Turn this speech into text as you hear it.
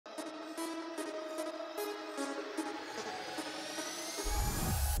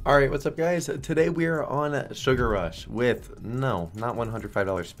Alright, what's up guys? Today we are on Sugar Rush with, no, not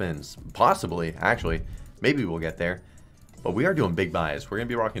 $105 spins. Possibly, actually. Maybe we'll get there. But we are doing big buys. We're going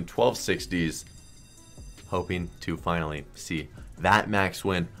to be rocking 1260s. Hoping to finally see that max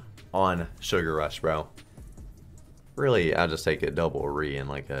win on Sugar Rush, bro. Really, I'll just take a double re in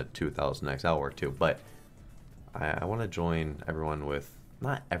like a 2000X. That'll work too. But I want to join everyone with,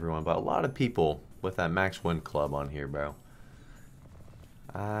 not everyone, but a lot of people with that max win club on here, bro.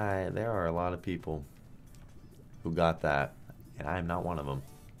 There are a lot of people who got that, and I am not one of them.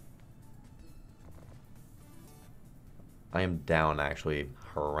 I am down actually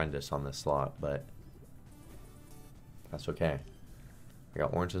horrendous on this slot, but that's okay. I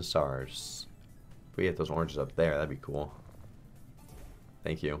got orange and stars. If we get those oranges up there, that'd be cool.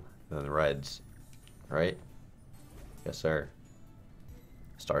 Thank you. And then the reds, right? Yes, sir.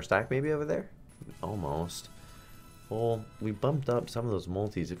 Star stack maybe over there? Almost. Well, we bumped up some of those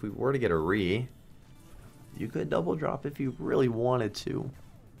multis. If we were to get a re, you could double drop if you really wanted to.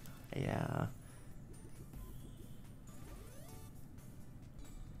 Yeah.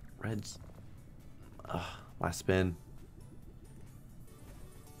 Reds. Ugh, last spin.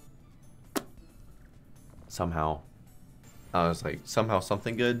 Somehow. I was like, somehow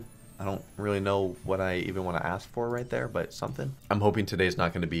something good. I don't really know what I even want to ask for right there, but something. I'm hoping today's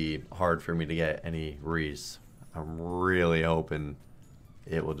not going to be hard for me to get any re's. I'm really hoping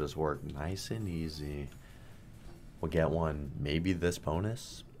it will just work nice and easy. We'll get one. Maybe this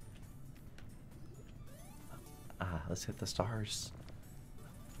bonus. Let's hit the stars.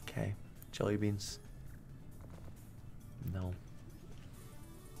 Okay. Jelly beans. No.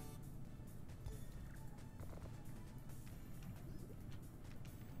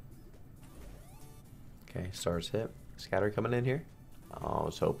 Okay, stars hit. Scatter coming in here. Oh, I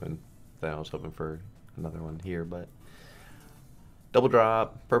was hoping for another one here, but double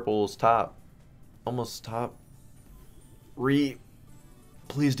drop, purples, top, almost top. Re,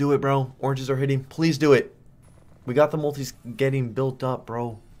 please do it, bro. Oranges are hitting. Please do it. We got the multis getting built up,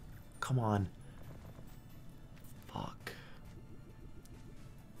 bro. Come on. Fuck.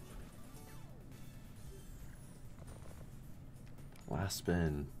 Last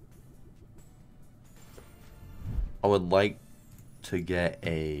spin. I would like to get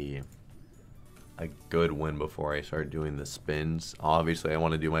a good win before I start doing the spins. Obviously, I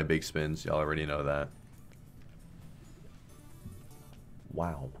want to do my big spins. Y'all already know that.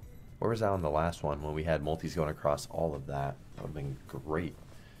 Wow. Where was that on the last one when we had multis going across all of that? That would have been great.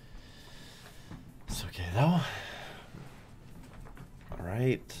 It's okay, though. All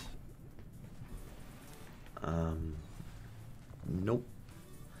right. Nope.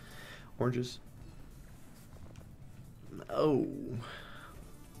 Oranges. Oh.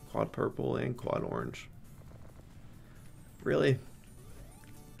 Quad purple and quad orange. Really?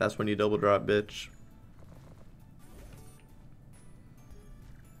 That's when you double drop, bitch.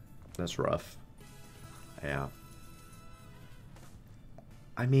 That's rough. Yeah.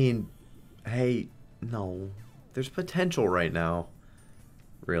 I mean, hey, no. There's potential right now.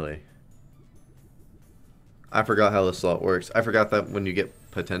 Really. I forgot how this slot works. I forgot that when you get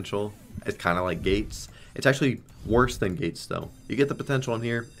potential, it's kind of like gates. It's actually worse than gates, though. You get the potential in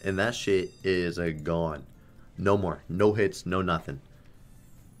here, and that shit is gone. No more. No hits, no nothing.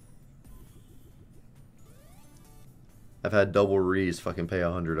 I've had double re's fucking pay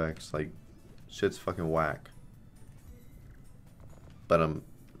 100x. Like, shit's fucking whack. But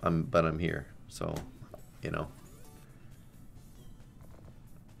I'm here, so, you know.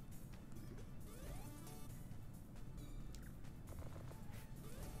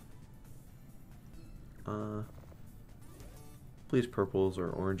 Please purples or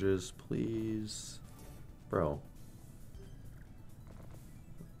oranges, please. Bro.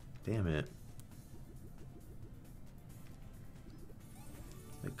 Damn it.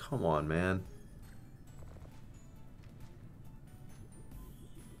 Like, come on, man.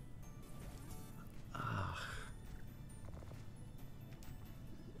 Ugh.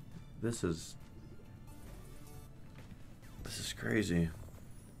 This is crazy.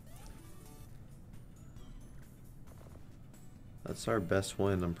 That's our best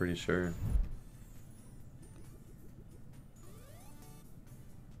win, I'm pretty sure.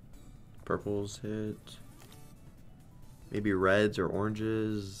 Purples hit. Maybe reds or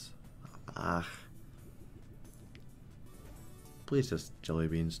oranges. Please just jelly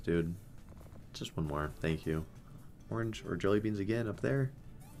beans, dude. Just one more. Thank you. Orange or jelly beans again up there.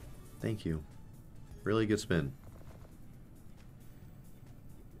 Thank you. Really good spin.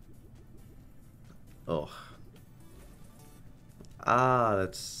 Oh. Ah,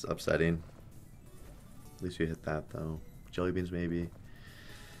 that's upsetting. At least you hit that, though. Jelly beans, maybe.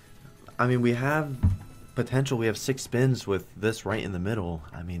 I mean, we have potential. We have 6 spins with this right in the middle.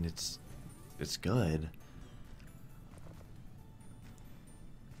 I mean, it's good.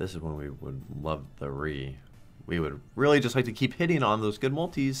 This is when we would love the re. We would really just like to keep hitting on those good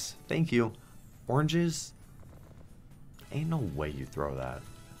multis. Thank you. Oranges? Ain't no way you throw that.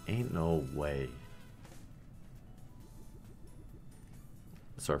 Ain't no way.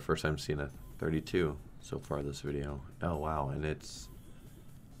 It's our first time seeing a 32 so far this video. Oh wow, and it's...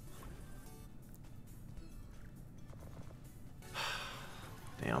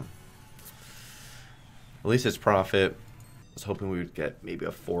 Damn. At least it's profit. I was hoping we would get maybe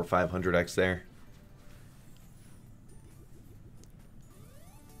a 400 or 500x there.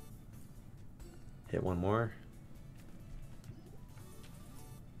 Hit one more.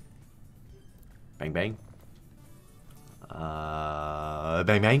 Bang bang.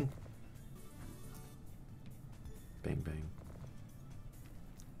 Bang bang. Bang bang.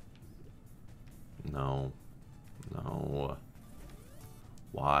 No. No.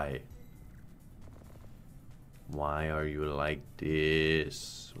 Why? Why are you like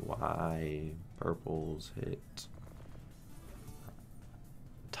this? Why? Purples hit.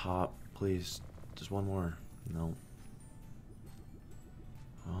 Top, please. Just one more. No.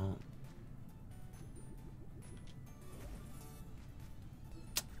 Oh.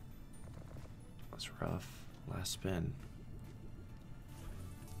 That's rough. Last spin.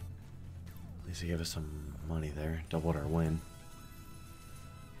 At least he gave us some money there. Doubled our win.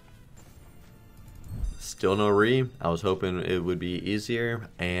 Still no re. I was hoping it would be easier.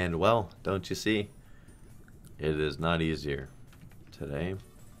 And, well, don't you see? It is not easier today.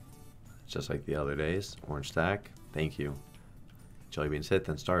 Just like the other days. Orange stack. Thank you. Jelly beans hit,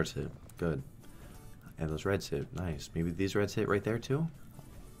 then stars hit. Good. And those reds hit. Nice. Maybe these reds hit right there too?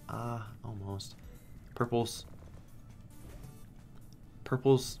 Almost. Purples.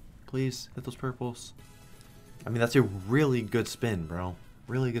 Purples. Please hit those purples. I mean, that's a really good spin, bro.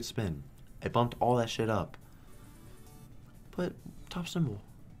 Really good spin. It bumped all that shit up. But top symbol.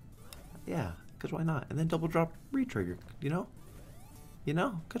 Yeah, because why not? And then double drop re-trigger, you know? You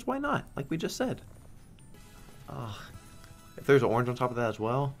know? Because why not? Like we just said. Ugh. If there's an orange on top of that as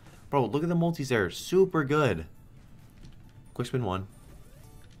well. Bro, look at the multis there. Super good. Quick spin 1.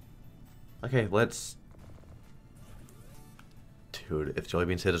 Okay, let's... Dude, if jelly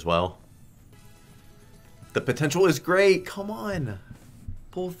beans hit as well. The potential is great. Come on.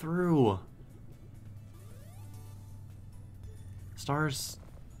 Pull through. Stars.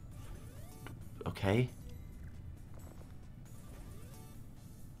 Okay.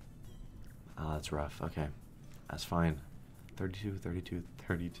 Oh, that's rough. Okay. That's fine. 32, 32,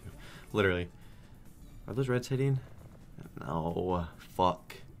 32. Literally. Are those reds hitting? No.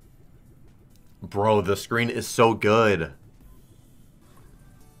 Fuck. Bro, the screen is so good.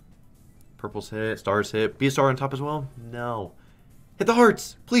 Purples hit. Stars hit. Be a star on top as well? No. Hit the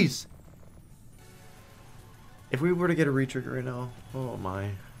hearts, please. If we were to get a re-trigger right now, oh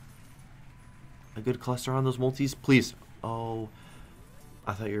my. A good cluster on those multis, please. Oh,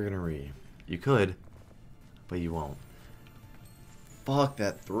 I thought you were gonna re. You could, but you won't. Fuck,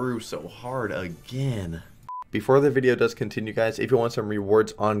 that threw so hard again. Before the video does continue, guys, if you want some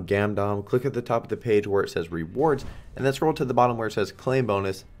rewards on Gamdom, click at the top of the page where it says rewards, and then scroll to the bottom where it says claim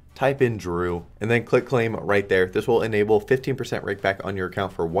bonus. Type in Drew, and then click claim right there. This will enable 15% rakeback on your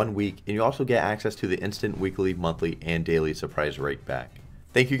account for 1 week, and you also get access to the instant weekly, monthly, and daily surprise rakeback.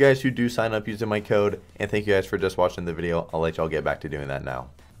 Thank you guys who do sign up using my code, and thank you guys for just watching the video. I'll let y'all get back to doing that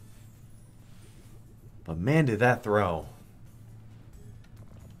now. But man, did that throw.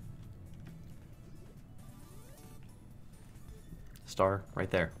 Star right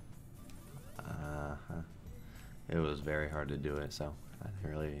there. It was very hard to do it, so I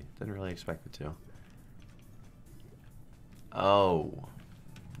didn't really expect it to. Oh,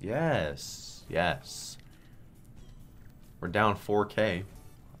 yes, yes. We're down 4K.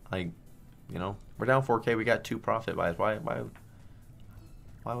 Like, you know, we're down 4K. We got 2 profit buys. Why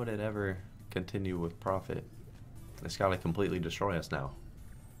would it ever continue with profit? It's got to completely destroy us now.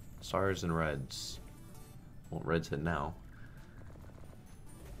 Stars and reds. Well, reds hit now.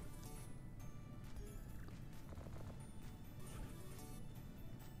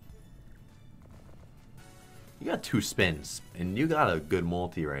 You got 2 spins, and you got a good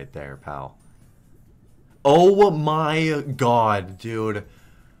multi right there, pal. Oh my god, dude.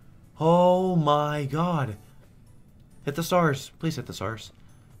 Oh my god. Hit the stars. Please hit the stars.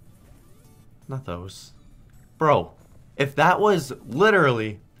 Not those. Bro, if that was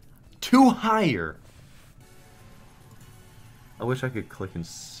literally 2 higher. I wish I could click and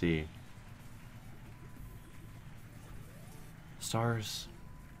see. Stars.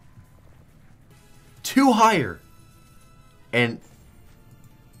 32 higher. And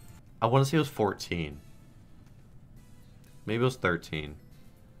I want to say it was 14. Maybe it was 13.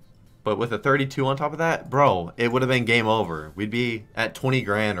 But with a 32 on top of that, bro, it would have been game over. We'd be at 20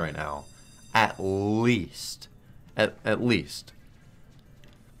 grand right now. At least. At least.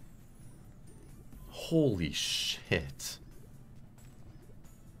 Holy shit.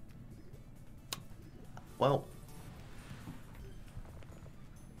 Well,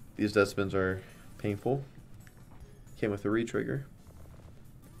 these death spins are painful. Came with a re-trigger.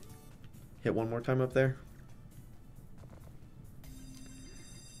 Hit one more time up there.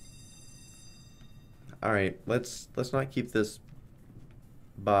 Alright, let's not keep this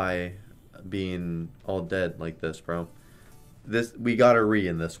by being all dead like this, bro. We got a re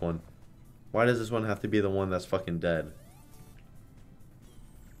in this one. Why does this one have to be the one that's fucking dead?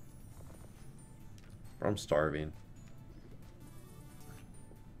 Bro, I'm starving.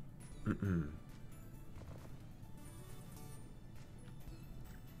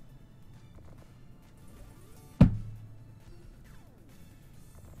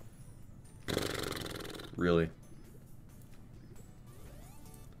 Really?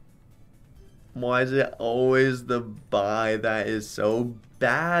 Why is it always the buy that is so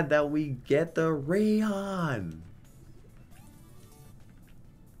bad that we get the Rayon?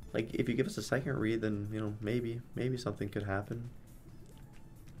 Like, if you give us a second read, then, you know, maybe something could happen.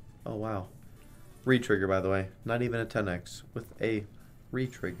 Oh, wow. Re-trigger, by the way. Not even a 10x with a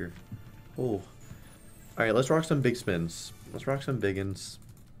re-trigger. Oh. Alright, let's rock some big spins. Let's rock some biggins.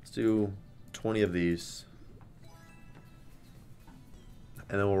 Let's do 20 of these.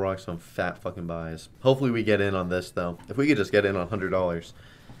 And then we'll rock some fat fucking buys. Hopefully we get in on this, though. If we could just get in on $100,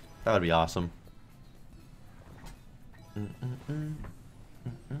 that would be awesome. Bum,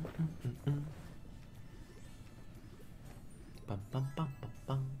 bum, bum, bum,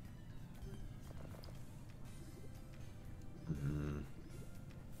 bum.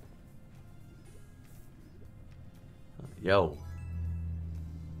 Yo.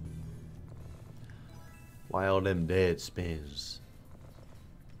 Why all them dead spins?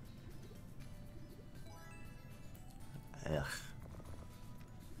 Ugh.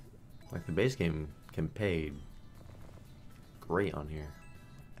 Like, the base game can pay great on here.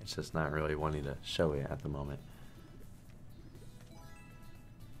 It's just not really wanting to show it at the moment.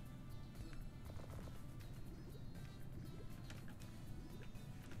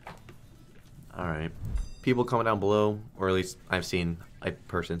 Alright. People comment down below, or at least I've seen a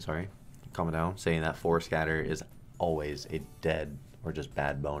person, sorry, comment down saying that 4 scatter is always a dead or just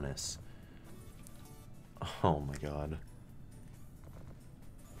bad bonus. Oh my god.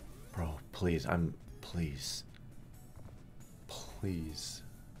 Bro, please, please. Please.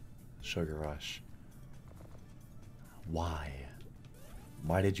 Sugar Rush. Why?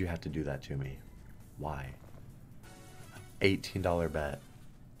 Why did you have to do that to me? Why? $18 bet.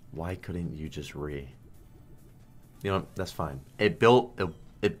 Why couldn't you just re? You know, that's fine. It built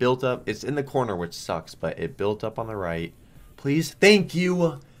up. It's in the corner, which sucks, but it built up on the right. Please, thank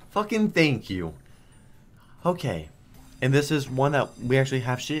you. Fucking thank you. Okay. And this is one that we actually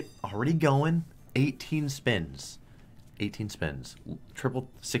have shit already going. 18 spins. 18 spins. Triple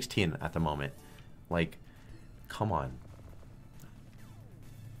 16 at the moment. Like, come on.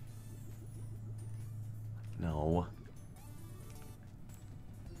 No.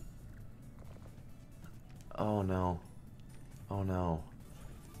 Oh no. Oh no.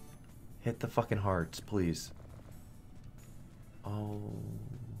 Hit the fucking hearts, please. Oh.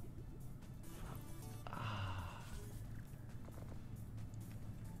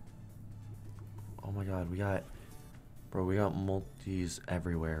 Oh my god, we got multis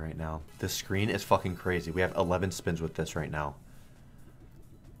everywhere right now. This screen is fucking crazy. We have 11 spins with this right now.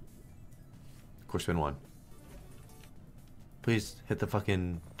 Quick spin 1. Please hit the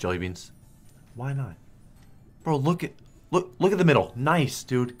fucking jelly beans. Why not? Bro, look at the middle. Nice,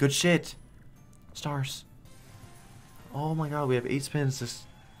 dude. Good shit. Stars. Oh my god, we have 8 spins. Just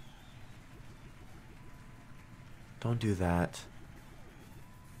don't do that.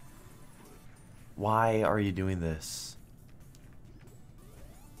 Why are you doing this?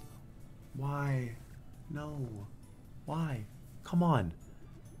 Why? No. Why? Come on.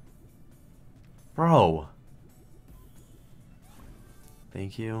 Bro.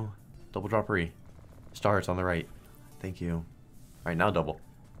 Thank you. Double drop re. Stars on the right. Thank you. Alright, now double.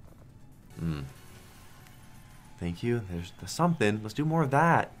 Thank you. There's something. Let's do more of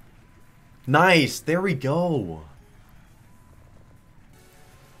that. Nice. There we go.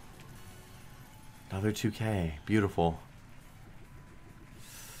 Another 2K. Beautiful.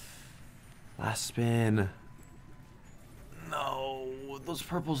 Last spin. No. those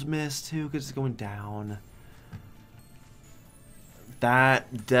purples miss too because it's going down.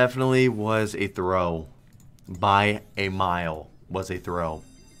 That definitely was a throw. By a mile was a throw.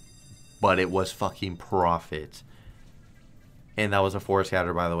 But it was fucking profit. And that was a force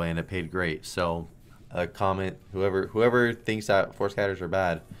scatter, by the way, and it paid great. So, a comment, whoever thinks that force scatters are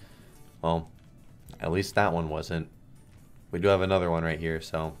bad, well, at least that one wasn't. We do have another one right here,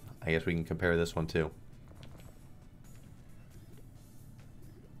 so I guess we can compare this one too.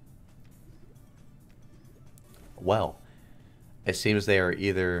 Well, it seems they are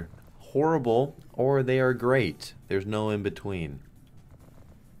either horrible or they are great. There's no in between.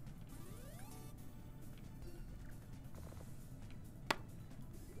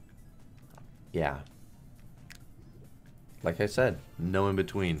 Yeah. Like I said, no in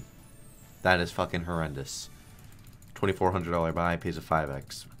between. That is fucking horrendous. $2,400 buy, pays a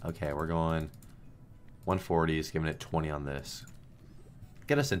 5x. Okay, we're going 140 is giving it 20 on this.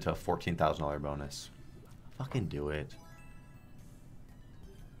 Get us into a $14,000 bonus. Fucking do it.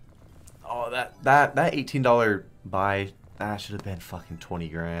 Oh, that $18 buy, that should have been fucking 20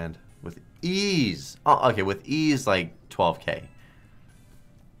 grand with ease. Oh, okay, with ease like 12K.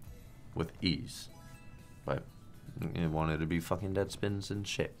 With ease. But it wanted to be fucking dead spins and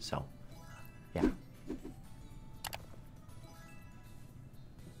shit, so yeah.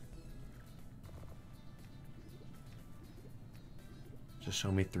 Just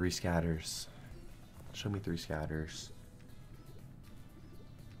show me 3 scatters. Show me 3 scatters.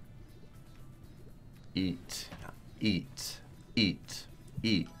 Eat. Eat. Eat.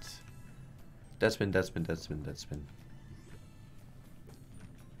 Eat. Dead spin, dead spin, dead spin, dead spin.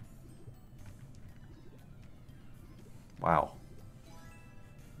 Wow.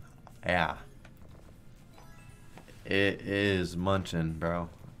 Yeah. It is munching, bro.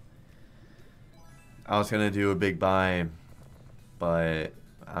 I was gonna do a big buy, but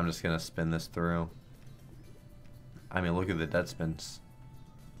I'm just gonna spin this through. I mean, look at the dead spins.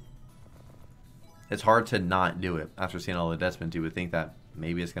 It's hard to not do it after seeing all the dead spins. You would think that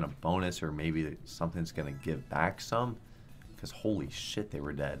maybe it's gonna bonus or maybe something's gonna give back some, because holy shit, they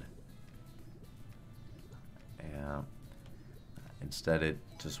were dead. Yeah. Instead, it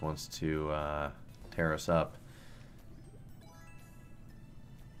just wants to tear us up.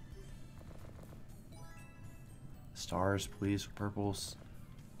 Stars, please. Purples.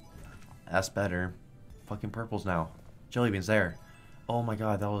 That's better. Fucking purples now. Jelly beans there. Oh my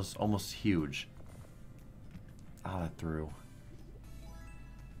god, that was almost huge. Ah, that threw.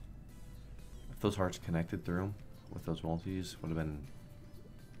 If those hearts connected through with those multis, would have been.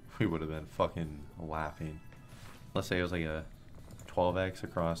 We would have been fucking laughing. Let's say it was like a 12x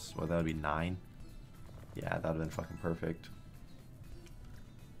across, what, that would be 9? Yeah, that would have been fucking perfect.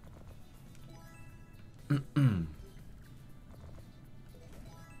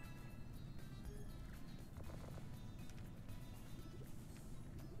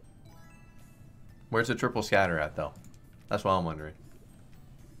 Where's the triple scatter at, though? That's what I'm wondering.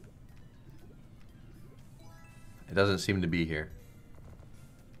 It doesn't seem to be here.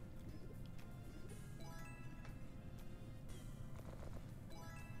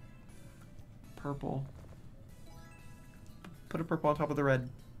 Purple. Put a purple on top of the red.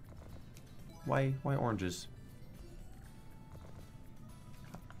 Why oranges?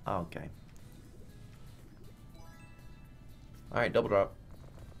 Okay. Alright, double drop.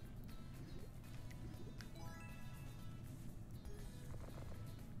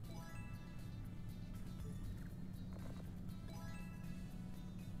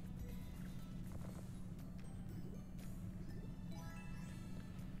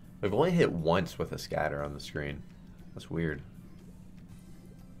 We've only hit once with a scatter on the screen. That's weird.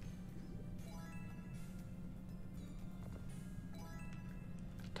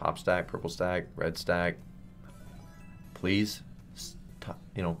 Top stack, purple stack, red stack. Please,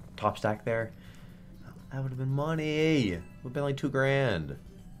 you know, top stack there. That would have been money. Would have been like 2 grand.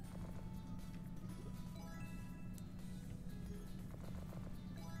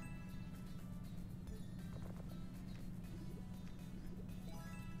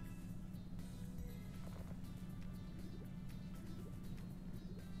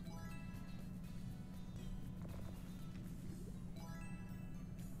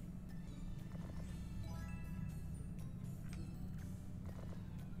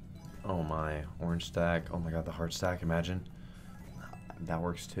 Oh my, orange stack. Oh my god, the heart stack, imagine. That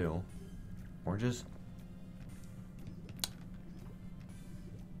works too. Oranges?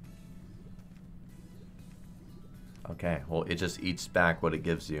 Okay, well, it just eats back what it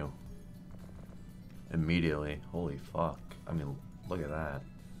gives you. Immediately. Holy fuck. I mean, look at that.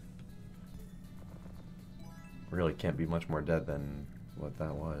 Really can't be much more dead than what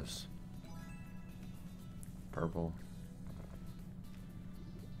that was. Purple.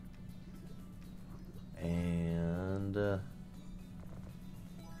 And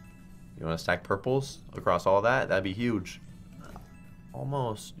you want to stack purples across all that? That'd be huge.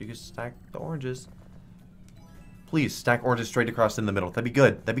 Almost. You could stack the oranges. Please stack oranges straight across in the middle. That'd be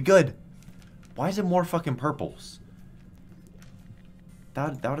good. That'd be good. Why is it more fucking purples?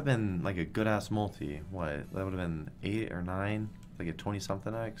 That would have been like a good ass multi. What? That would have been 8 or 9, like a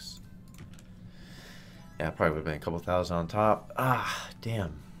 20-something X. Yeah, probably would have been a couple thousand on top. Ah,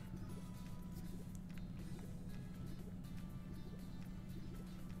 damn.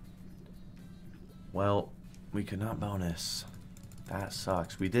 Well, we could not bonus. That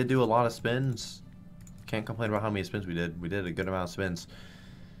sucks. We did do a lot of spins. Can't complain about how many spins we did. We did a good amount of spins.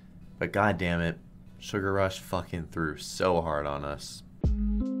 But god damn it, Sugar Rush fucking threw so hard on us.